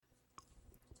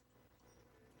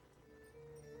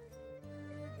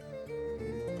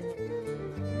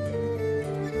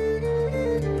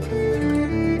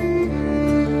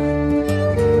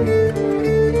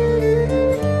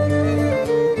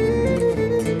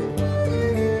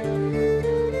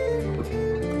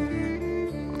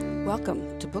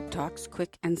Book Talks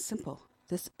Quick and Simple.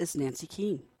 This is Nancy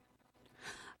Keene.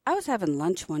 I was having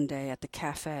lunch one day at the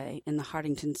cafe in the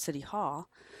Hartington City Hall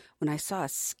when I saw a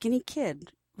skinny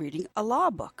kid reading a law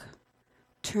book.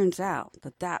 Turns out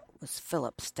that was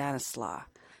Philip Stanislaw.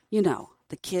 You know,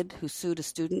 the kid who sued a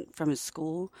student from his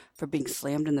school for being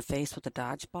slammed in the face with a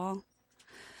dodgeball.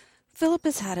 Philip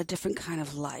has had a different kind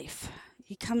of life.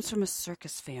 He comes from a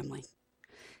circus family.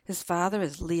 His father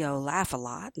is Leo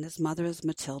Laugh-A-Lot, and his mother is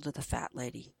Matilda the Fat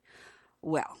Lady.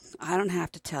 Well, I don't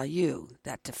have to tell you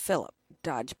that to Philip,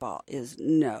 dodgeball is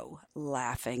no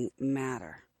laughing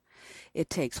matter. It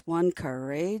takes one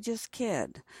courageous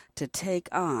kid to take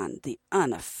on the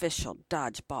unofficial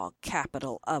dodgeball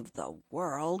capital of the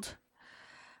world.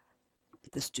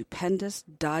 The Stupendous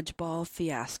Dodgeball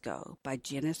Fiasco by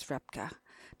Janice Repka,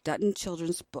 Dutton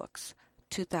Children's Books,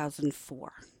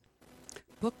 2004.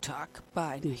 Book Talk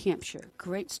by New Hampshire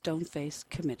Great Stoneface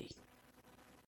Committee.